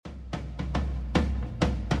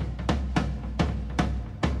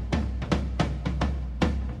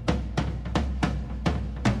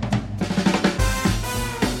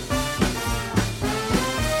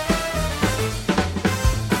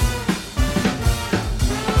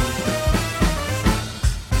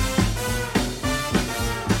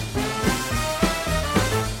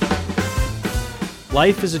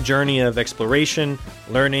Life is a journey of exploration,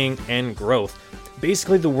 learning, and growth.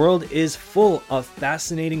 Basically, the world is full of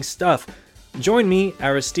fascinating stuff. Join me,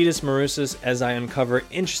 Aristides Marousas, as I uncover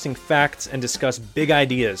interesting facts and discuss big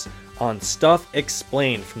ideas on Stuff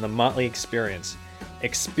Explained from the Motley Experience.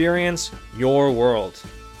 Experience your world.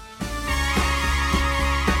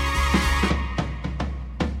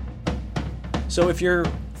 So if you're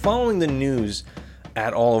following the news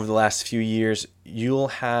at all over the last few years, you'll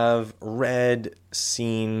have read,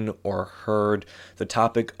 seen, or heard the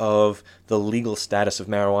topic of the legal status of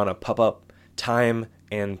marijuana pop up time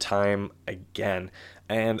and time again.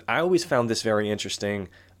 And I always found this very interesting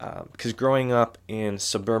because growing up in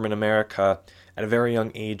suburban America, at a very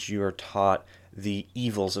young age, you are taught the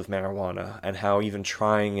evils of marijuana and how even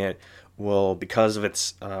trying it will, because of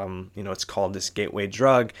its, it's called this gateway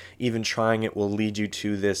drug, even trying it will lead you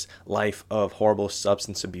to this life of horrible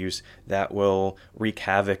substance abuse that will wreak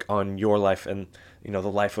havoc on your life and, the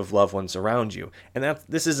life of loved ones around you. And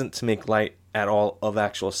this isn't to make light at all of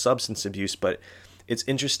actual substance abuse, but it's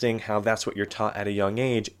interesting how that's what you're taught at a young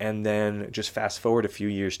age, and then just fast forward a few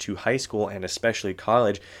years to high school and especially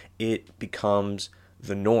college, it becomes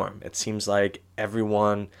the norm. It seems like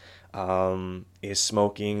everyone is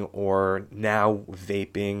smoking or now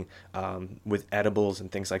vaping with edibles and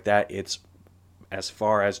things like that. It's, as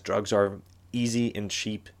far as drugs are easy and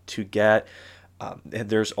cheap to get,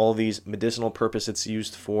 there's all these medicinal purposes it's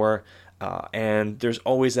used for, and there's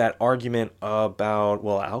always that argument about,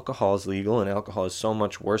 well, alcohol is legal and alcohol is so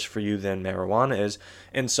much worse for you than marijuana is,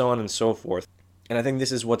 and so on and so forth. And I think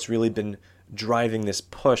this is what's really been driving this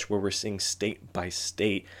push where we're seeing state by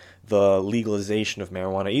state the legalization of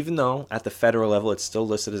marijuana, even though at the federal level it's still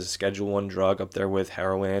listed as a Schedule I drug up there with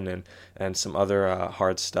heroin and some other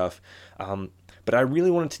hard stuff. But I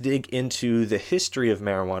really wanted to dig into the history of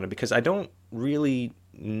marijuana because I don't really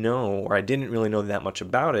know, or I didn't really know that much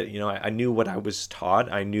about it. I knew what I was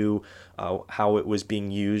taught. I knew how it was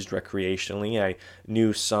being used recreationally. I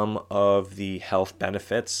knew some of the health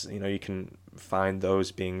benefits. You can find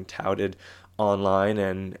those being touted online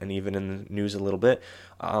and even in the news a little bit.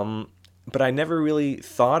 But I never really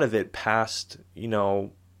thought of it past,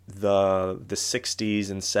 the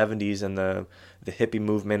 60s and 70s and the hippie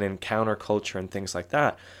movement and counterculture and things like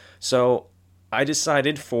that. So I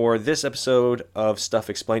decided for this episode of Stuff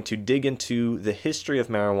Explained to dig into the history of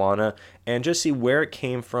marijuana and just see where it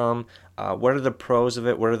came from, what are the pros of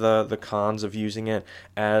it, what are the cons of using it,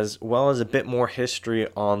 as well as a bit more history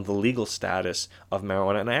on the legal status of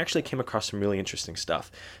marijuana. And I actually came across some really interesting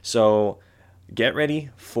stuff. So get ready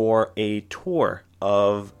for a tour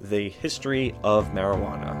of the history of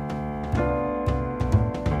marijuana.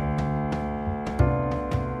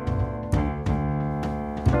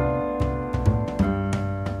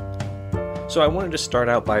 So I wanted to start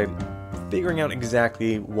out by figuring out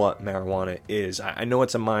exactly what marijuana is. I know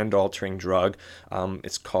it's a mind-altering drug.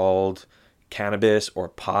 It's called cannabis or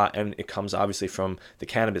pot, and it comes obviously from the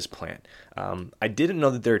cannabis plant. I didn't know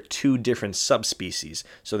that there are two different subspecies.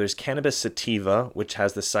 So there's cannabis sativa, which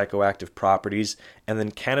has the psychoactive properties, and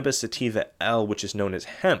then cannabis sativa L, which is known as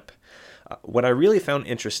hemp. What I really found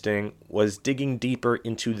interesting was digging deeper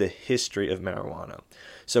into the history of marijuana.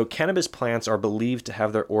 So cannabis plants are believed to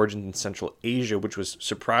have their origins in Central Asia, which was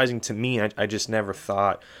surprising to me. I just never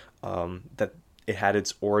thought that it had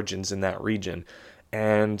its origins in that region.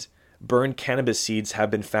 And burned cannabis seeds have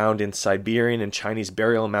been found in Siberian and Chinese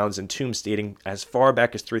burial mounds and tombs dating as far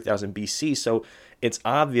back as 3000 BC. So it's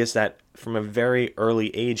obvious that from a very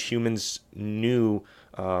early age, humans knew,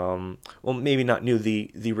 maybe not knew,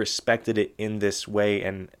 they respected it in this way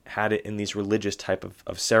and had it in these religious type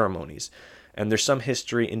of ceremonies. And there's some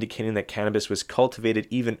history indicating that cannabis was cultivated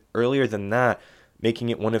even earlier than that, making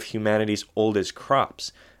it one of humanity's oldest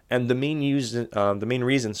crops. And the main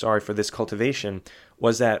reason for this cultivation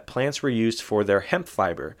was that plants were used for their hemp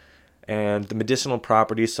fiber and the medicinal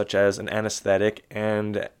properties such as an anesthetic,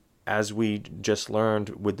 and as we just learned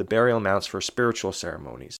with the burial mounds, for spiritual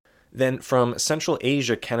ceremonies. Then from Central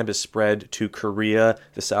Asia, cannabis spread to Korea,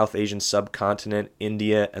 the South Asian subcontinent,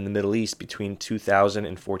 India, and the Middle East between 2000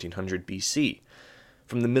 and 1400 BC.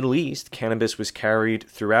 From the Middle East, cannabis was carried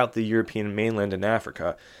throughout the European mainland and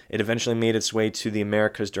Africa. It eventually made its way to the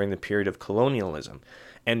Americas during the period of colonialism.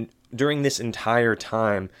 And during this entire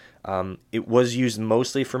time, it was used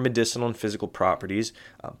mostly for medicinal and physical properties,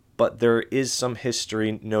 but there is some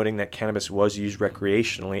history noting that cannabis was used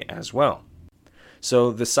recreationally as well.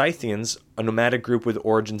 So the Scythians, a nomadic group with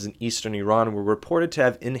origins in eastern Iran, were reported to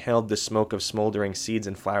have inhaled the smoke of smoldering seeds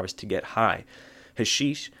and flowers to get high.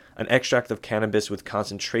 Hashish, an extract of cannabis with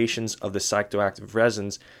concentrations of the psychoactive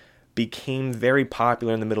resins, became very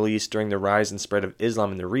popular in the Middle East during the rise and spread of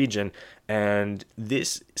Islam in the region, and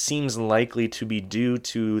this seems likely to be due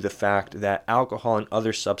to the fact that alcohol and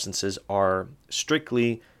other substances are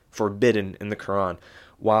strictly forbidden in the Quran,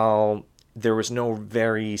 while there was no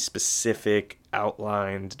very specific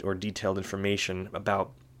outlined or detailed information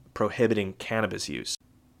about prohibiting cannabis use.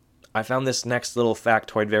 I found this next little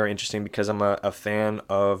factoid very interesting because I'm a fan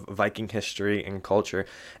of Viking history and culture,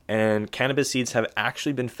 and cannabis seeds have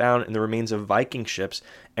actually been found in the remains of Viking ships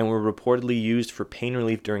and were reportedly used for pain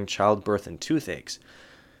relief during childbirth and toothaches.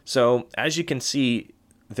 So, as you can see,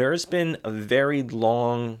 there's been a very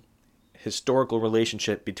long historical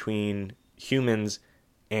relationship between humans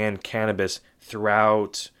and cannabis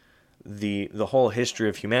throughout the whole history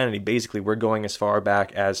of humanity. Basically, we're going as far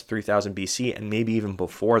back as 3000 BC and maybe even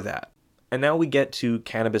before that. And now we get to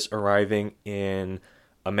cannabis arriving in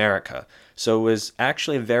America. So it was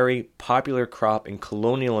actually a very popular crop in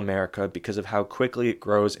colonial America because of how quickly it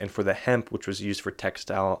grows and for the hemp, which was used for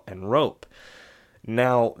textile and rope.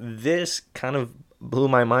 Now, this kind of blew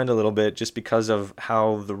my mind a little bit just because of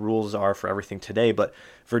how the rules are for everything today, but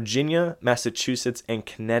Virginia, Massachusetts, and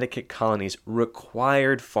Connecticut colonies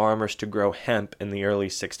required farmers to grow hemp in the early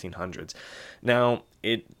 1600s. Now,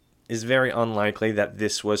 it is very unlikely that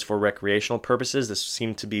this was for recreational purposes. This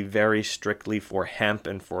seemed to be very strictly for hemp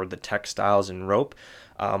and for the textiles and rope,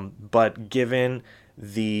 but given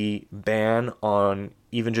the ban on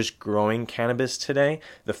even just growing cannabis today,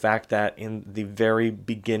 the fact that in the very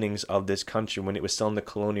beginnings of this country, when it was still in the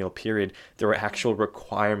colonial period, there were actual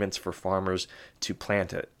requirements for farmers to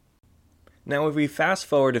plant it. Now, if we fast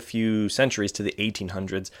forward a few centuries to the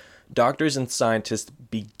 1800s, doctors and scientists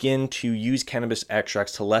begin to use cannabis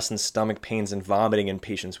extracts to lessen stomach pains and vomiting in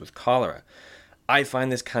patients with cholera. I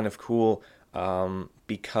find this kind of cool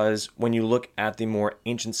because when you look at the more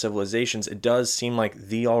ancient civilizations, it does seem like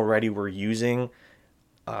they already were using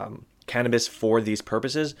cannabis for these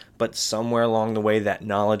purposes, but somewhere along the way that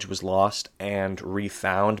knowledge was lost and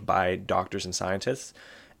refound by doctors and scientists.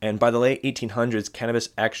 And by the late 1800s, cannabis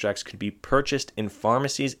extracts could be purchased in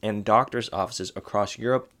pharmacies and doctors' offices across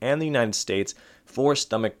Europe and the United States for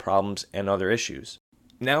stomach problems and other issues.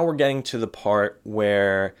 Now we're getting to the part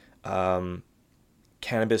where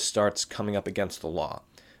cannabis starts coming up against the law.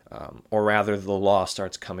 Or rather, the law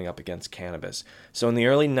starts coming up against cannabis. So in the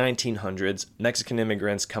early 1900s, Mexican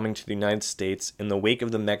immigrants coming to the United States in the wake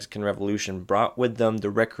of the Mexican Revolution brought with them the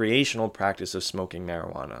recreational practice of smoking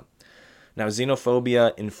marijuana. Now,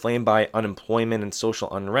 xenophobia, inflamed by unemployment and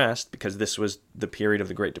social unrest, because this was the period of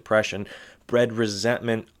the Great Depression, bred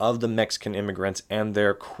resentment of the Mexican immigrants and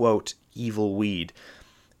their, quote, evil weed.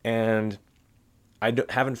 And I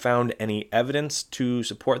haven't found any evidence to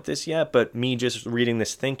support this yet, but me just reading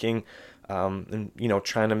this thinking, and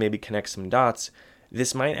trying to maybe connect some dots,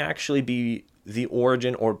 this might actually be the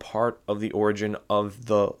origin or part of the origin of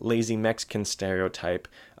the lazy Mexican stereotype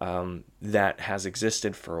that has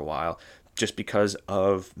existed for a while, just because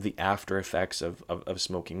of the after effects of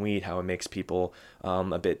smoking weed, how it makes people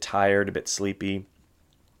a bit tired, a bit sleepy.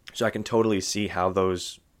 So I can totally see how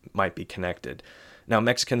those might be connected. Now,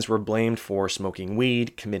 Mexicans were blamed for smoking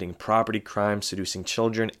weed, committing property crimes, seducing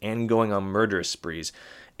children, and going on murderous sprees.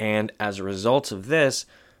 And as a result of this,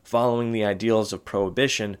 following the ideals of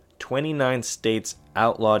prohibition, 29 states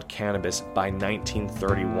outlawed cannabis by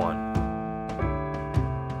 1931.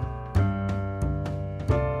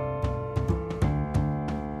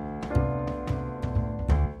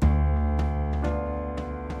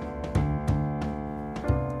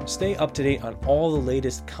 Stay up to date on all the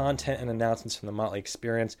latest content and announcements from The Motley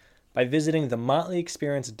Experience by visiting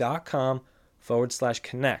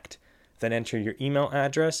themotleyexperience.com/connect. Then enter your email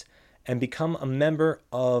address and become a member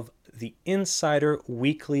of the Insider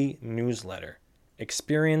Weekly newsletter.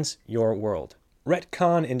 Experience your world.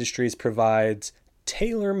 Retcon Industries provides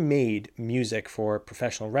tailor-made music for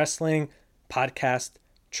professional wrestling, podcasts,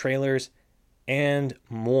 trailers, and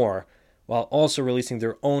more, while also releasing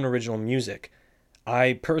their own original music.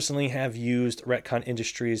 I personally have used Retcon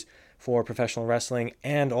Industries for professional wrestling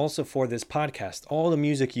and also for this podcast. All the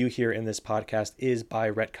music you hear in this podcast is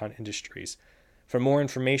by Retcon Industries. For more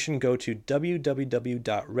information, go to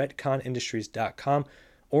www.retconindustries.com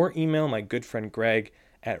or email my good friend Greg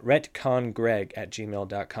at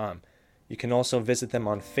retcongreg@gmail.com. You can also visit them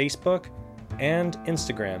on Facebook and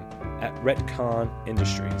Instagram at Retcon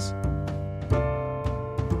Industries.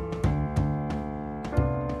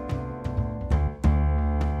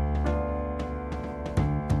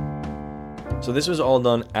 So this was all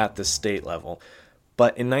done at the state level.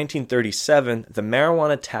 But in 1937, the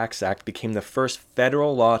Marijuana Tax Act became the first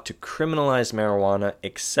federal law to criminalize marijuana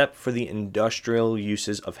except for the industrial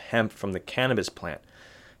uses of hemp from the cannabis plant.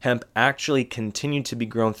 Hemp actually continued to be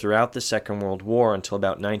grown throughout the Second World War until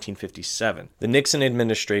about 1957. The Nixon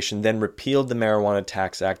administration then repealed the Marijuana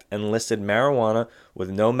Tax Act and listed marijuana with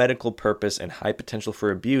no medical purpose and high potential for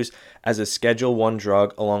abuse as a Schedule I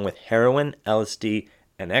drug along with heroin, LSD,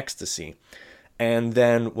 and ecstasy. And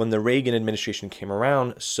then when the Reagan administration came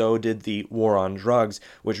around, so did the war on drugs,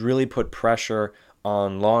 which really put pressure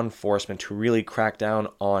on law enforcement to really crack down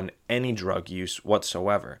on any drug use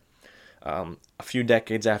whatsoever. A few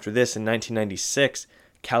decades after this, in 1996,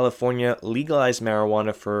 California legalized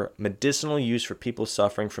marijuana for medicinal use for people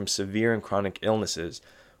suffering from severe and chronic illnesses.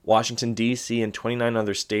 Washington, D.C. and 29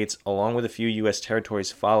 other states, along with a few U.S.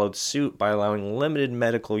 territories, followed suit by allowing limited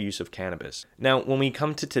medical use of cannabis. Now, when we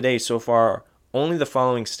come to today, so far, only the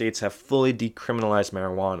following states have fully decriminalized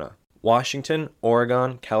marijuana: Washington,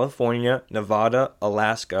 Oregon, California, Nevada,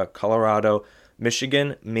 Alaska, Colorado,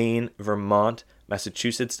 Michigan, Maine, Vermont,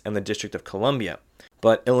 Massachusetts, and the District of Columbia.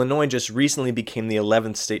 But Illinois just recently became the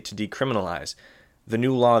 11th state to decriminalize. The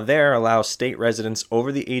new law there allows state residents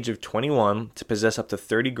over the age of 21 to possess up to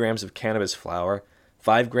 30 grams of cannabis flower,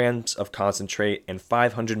 5 grams of concentrate, and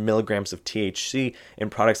 500 milligrams of THC in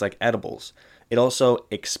products like edibles. It also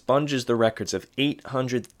expunges the records of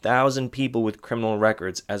 800,000 people with criminal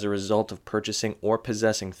records as a result of purchasing or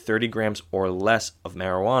possessing 30 grams or less of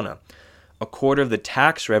marijuana. A quarter of the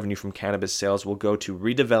tax revenue from cannabis sales will go to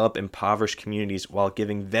redevelop impoverished communities while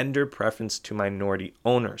giving vendor preference to minority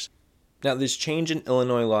owners. Now, this change in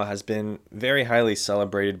Illinois law has been very highly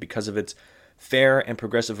celebrated because of its fair and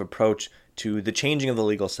progressive approach to the changing of the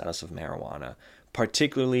legal status of marijuana,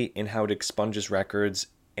 particularly in how it expunges records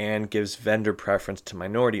and gives vendor preference to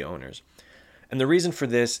minority owners. And the reason for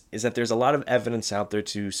this is that there's a lot of evidence out there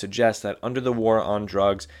to suggest that under the war on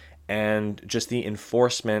drugs and just the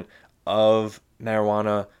enforcement of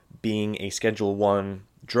marijuana being a Schedule I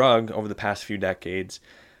drug over the past few decades,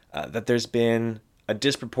 that there's been a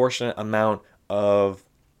disproportionate amount of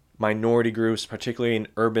minority groups, particularly in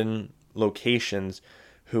urban locations,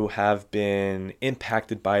 who have been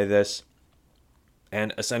impacted by this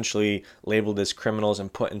and essentially labeled as criminals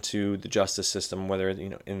and put into the justice system, whether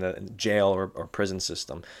in the jail or prison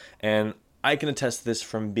system. And I can attest to this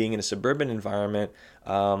from being in a suburban environment,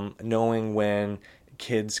 knowing when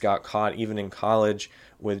kids got caught, even in college,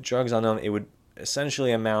 with drugs on them, it would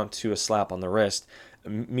essentially amount to a slap on the wrist.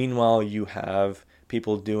 Meanwhile, you have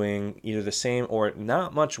people doing either the same or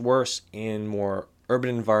not much worse in more urban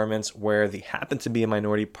environments where they happen to be a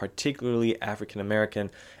minority, particularly African American,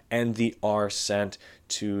 and they are sent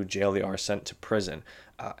to jail, they are sent to prison.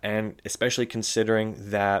 And especially considering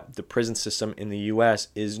that the prison system in the U.S.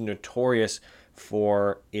 is notorious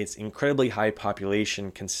for its incredibly high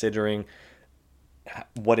population, considering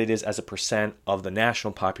what it is as a percent of the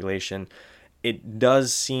national population, it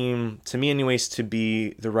does seem, to me anyways, to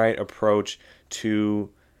be the right approach to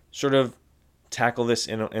sort of tackle this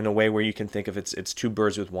in a way where you can think of it's two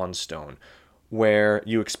birds with one stone, where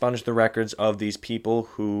you expunge the records of these people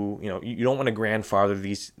who, you don't want to grandfather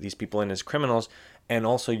these people in as criminals, and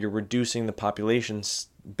also you're reducing the population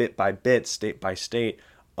bit by bit, state by state,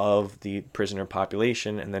 of the prisoner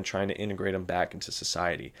population, and then trying to integrate them back into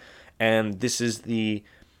society. And this is the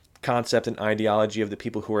concept and ideology of the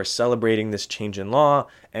people who are celebrating this change in law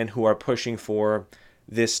and who are pushing for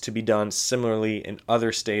this to be done similarly in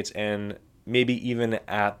other states and maybe even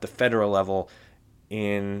at the federal level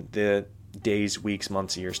in the days, weeks,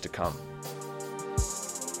 months, years to come.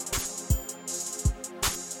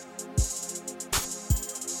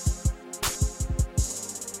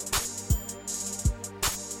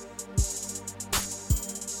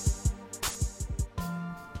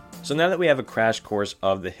 So now that we have a crash course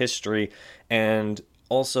of the history and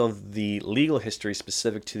also the legal history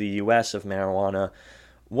specific to the U.S. of marijuana,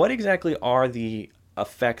 what exactly are the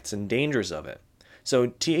effects and dangers of it? So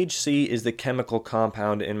THC is the chemical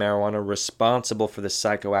compound in marijuana responsible for the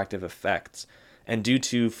psychoactive effects. And due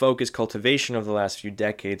to focused cultivation over the last few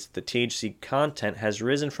decades, the THC content has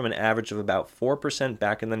risen from an average of about 4%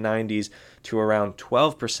 back in the 90s to around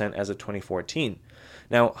 12% as of 2014.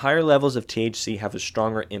 Now, higher levels of THC have a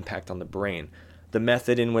stronger impact on the brain. The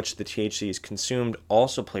method in which the THC is consumed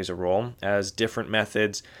also plays a role, as different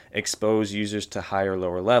methods expose users to higher or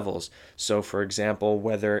lower levels. So, for example,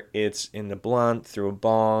 whether it's in the blunt, through a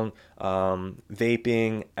bong,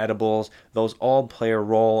 vaping, edibles, those all play a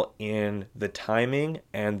role in the timing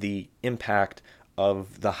and the impact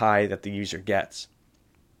of the high that the user gets.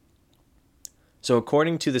 So,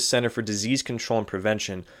 according to the Center for Disease Control and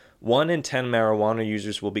Prevention, 1 in 10 marijuana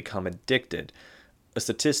users will become addicted, a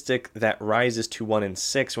statistic that rises to 1 in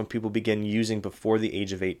 6 when people begin using before the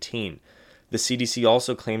age of 18. The CDC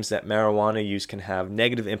also claims that marijuana use can have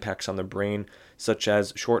negative impacts on the brain, such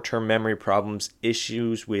as short-term memory problems,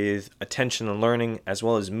 issues with attention and learning, as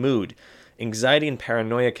well as mood. Anxiety and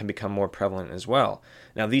paranoia can become more prevalent as well.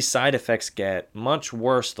 Now, these side effects get much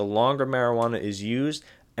worse the longer marijuana is used,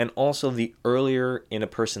 and also the earlier in a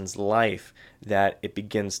person's life that it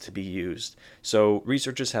begins to be used. So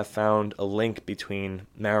researchers have found a link between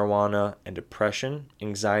marijuana and depression,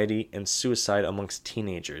 anxiety, and suicide amongst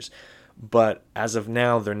teenagers. But as of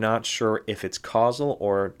now, they're not sure if it's causal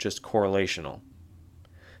or just correlational.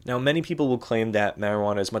 Now, many people will claim that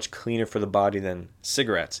marijuana is much cleaner for the body than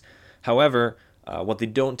cigarettes. However, what they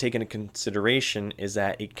don't take into consideration is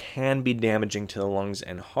that it can be damaging to the lungs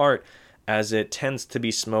and heart, as it tends to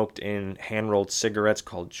be smoked in hand-rolled cigarettes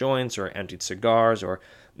called joints, or emptied cigars, or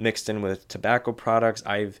mixed in with tobacco products.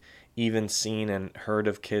 I've even seen and heard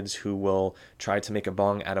of kids who will try to make a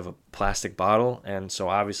bong out of a plastic bottle, and so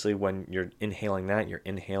obviously when you're inhaling that, you're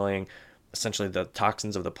inhaling essentially the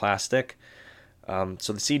toxins of the plastic.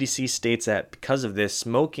 So the CDC states that because of this,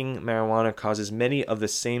 smoking marijuana causes many of the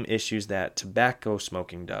same issues that tobacco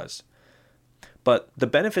smoking does. But the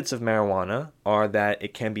benefits of marijuana are that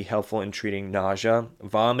it can be helpful in treating nausea,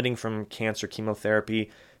 vomiting from cancer chemotherapy,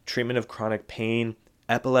 treatment of chronic pain,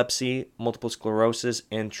 epilepsy, multiple sclerosis,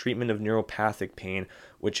 and treatment of neuropathic pain,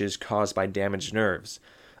 which is caused by damaged nerves.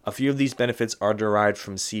 A few of these benefits are derived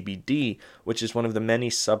from CBD, which is one of the many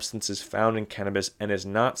substances found in cannabis and is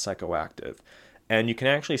not psychoactive. And you can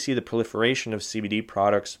actually see the proliferation of CBD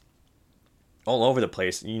products all over the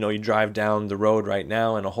place. You know, you drive down the road right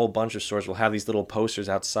now and a whole bunch of stores will have these little posters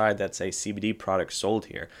outside that say CBD products sold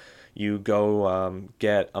here. You go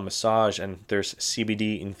get a massage and there's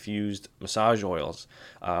CBD infused massage oils.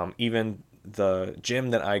 Even the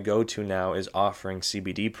gym that I go to now is offering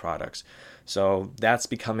CBD products. So that's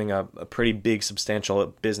becoming a pretty big, substantial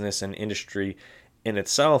business and industry in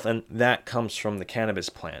itself, and that comes from the cannabis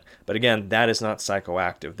plant. But again, that is not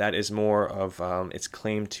psychoactive. That is more of its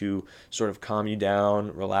claim to sort of calm you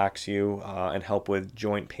down, relax you, and help with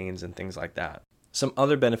joint pains and things like that. Some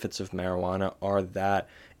other benefits of marijuana are that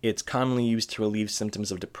it's commonly used to relieve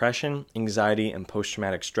symptoms of depression, anxiety, and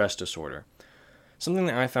post-traumatic stress disorder. Something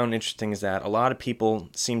that I found interesting is that a lot of people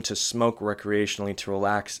seem to smoke recreationally to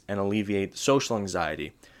relax and alleviate social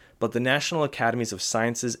anxiety. But the National Academies of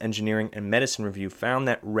Sciences, Engineering, and Medicine review found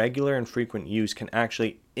that regular and frequent use can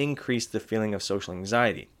actually increase the feeling of social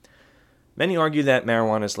anxiety. Many argue that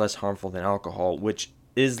marijuana is less harmful than alcohol, which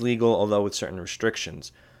is legal, although with certain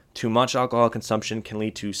restrictions. Too much alcohol consumption can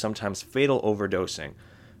lead to sometimes fatal overdosing.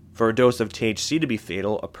 For a dose of THC to be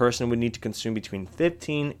fatal, a person would need to consume between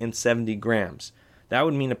 15 and 70 grams. That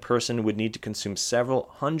would mean a person would need to consume several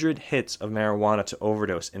hundred hits of marijuana to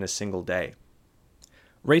overdose in a single day.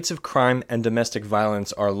 Rates of crime and domestic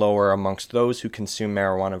violence are lower amongst those who consume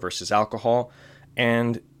marijuana versus alcohol,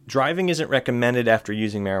 and driving isn't recommended after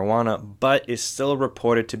using marijuana, but is still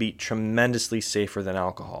reported to be tremendously safer than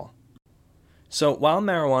alcohol. So while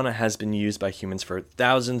marijuana has been used by humans for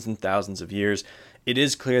thousands and thousands of years, it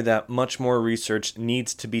is clear that much more research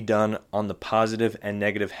needs to be done on the positive and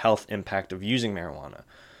negative health impact of using marijuana.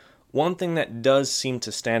 One thing that does seem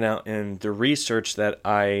to stand out in the research that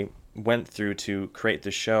I went through to create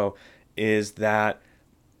the show is that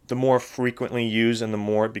the more frequently used and the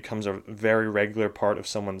more it becomes a very regular part of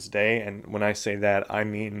someone's day, and when I say that, I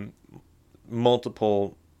mean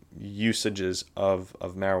multiple usages of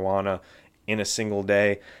marijuana in a single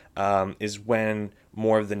day, is when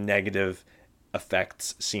more of the negative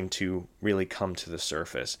effects seem to really come to the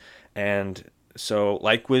surface. And so,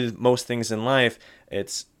 like with most things in life,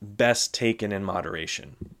 it's best taken in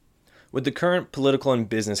moderation. With the current political and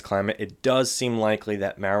business climate, it does seem likely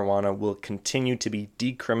that marijuana will continue to be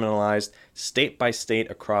decriminalized state by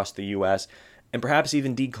state across the U.S., and perhaps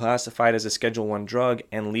even declassified as a Schedule I drug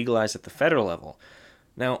and legalized at the federal level.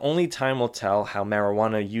 Now, only time will tell how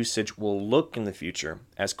marijuana usage will look in the future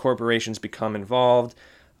as corporations become involved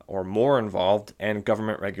or more involved and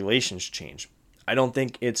government regulations change. I don't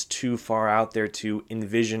think it's too far out there to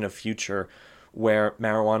envision a future where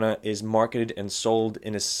marijuana is marketed and sold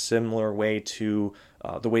in a similar way to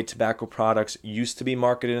the way tobacco products used to be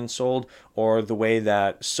marketed and sold, or the way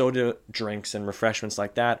that soda drinks and refreshments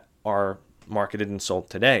like that are marketed and sold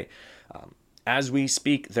today. As we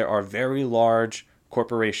speak, there are very large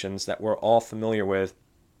corporations that we're all familiar with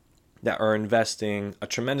that are investing a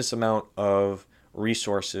tremendous amount of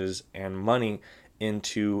resources and money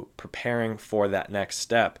into preparing for that next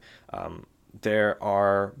step. there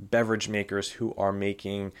are beverage makers who are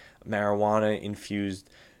making marijuana-infused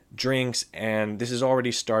drinks, and this has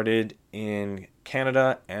already started in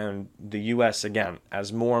Canada and the US. Again,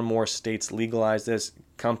 as more and more states legalize this,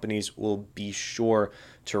 companies will be sure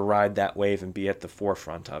to ride that wave and be at the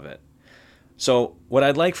forefront of it. So what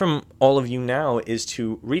I'd like from all of you now is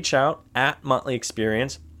to reach out at Motley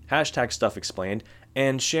Experience, hashtag Stuff Explained,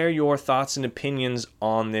 and share your thoughts and opinions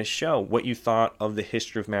on this show, what you thought of the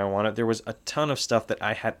history of marijuana. There was a ton of stuff that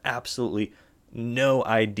I had absolutely no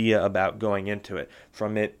idea about going into it,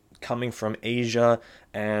 from it coming from Asia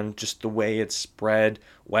and just the way it spread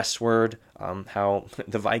westward, how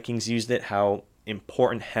the Vikings used it, how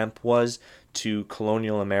important hemp was to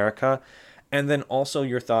colonial America, and then also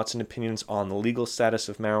your thoughts and opinions on the legal status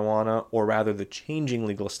of marijuana, or rather the changing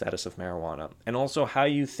legal status of marijuana, and also how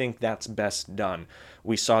you think that's best done.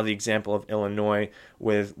 We saw the example of Illinois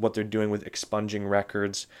with what they're doing with expunging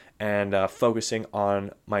records and focusing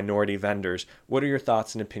on minority vendors. What are your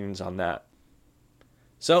thoughts and opinions on that?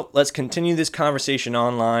 So let's continue this conversation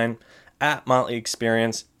online at Motley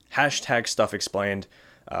Experience, hashtag Stuff Explained.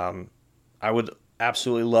 I would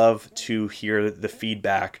absolutely love to hear the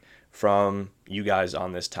feedback from you guys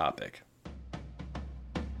on this topic.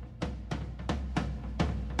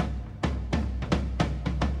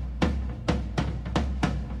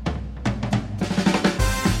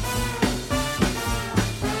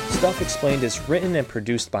 Stuff Explained is written and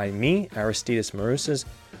produced by me, Aristides Marousas.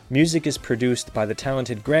 Music is produced by the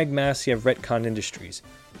talented Greg Massey of Retcon Industries.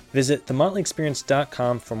 Visit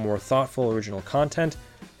themotleyexperience.com for more thoughtful original content,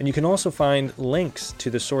 and you can also find links to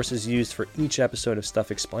the sources used for each episode of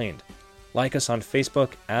Stuff Explained. Like us on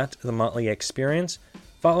Facebook at The Motley Experience,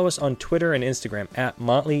 follow us on Twitter and Instagram at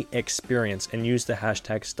Motley Experience, and use the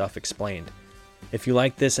hashtag Stuff Explained. If you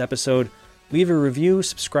like this episode, leave a review,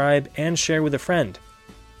 subscribe, and share with a friend.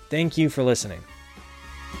 Thank you for listening.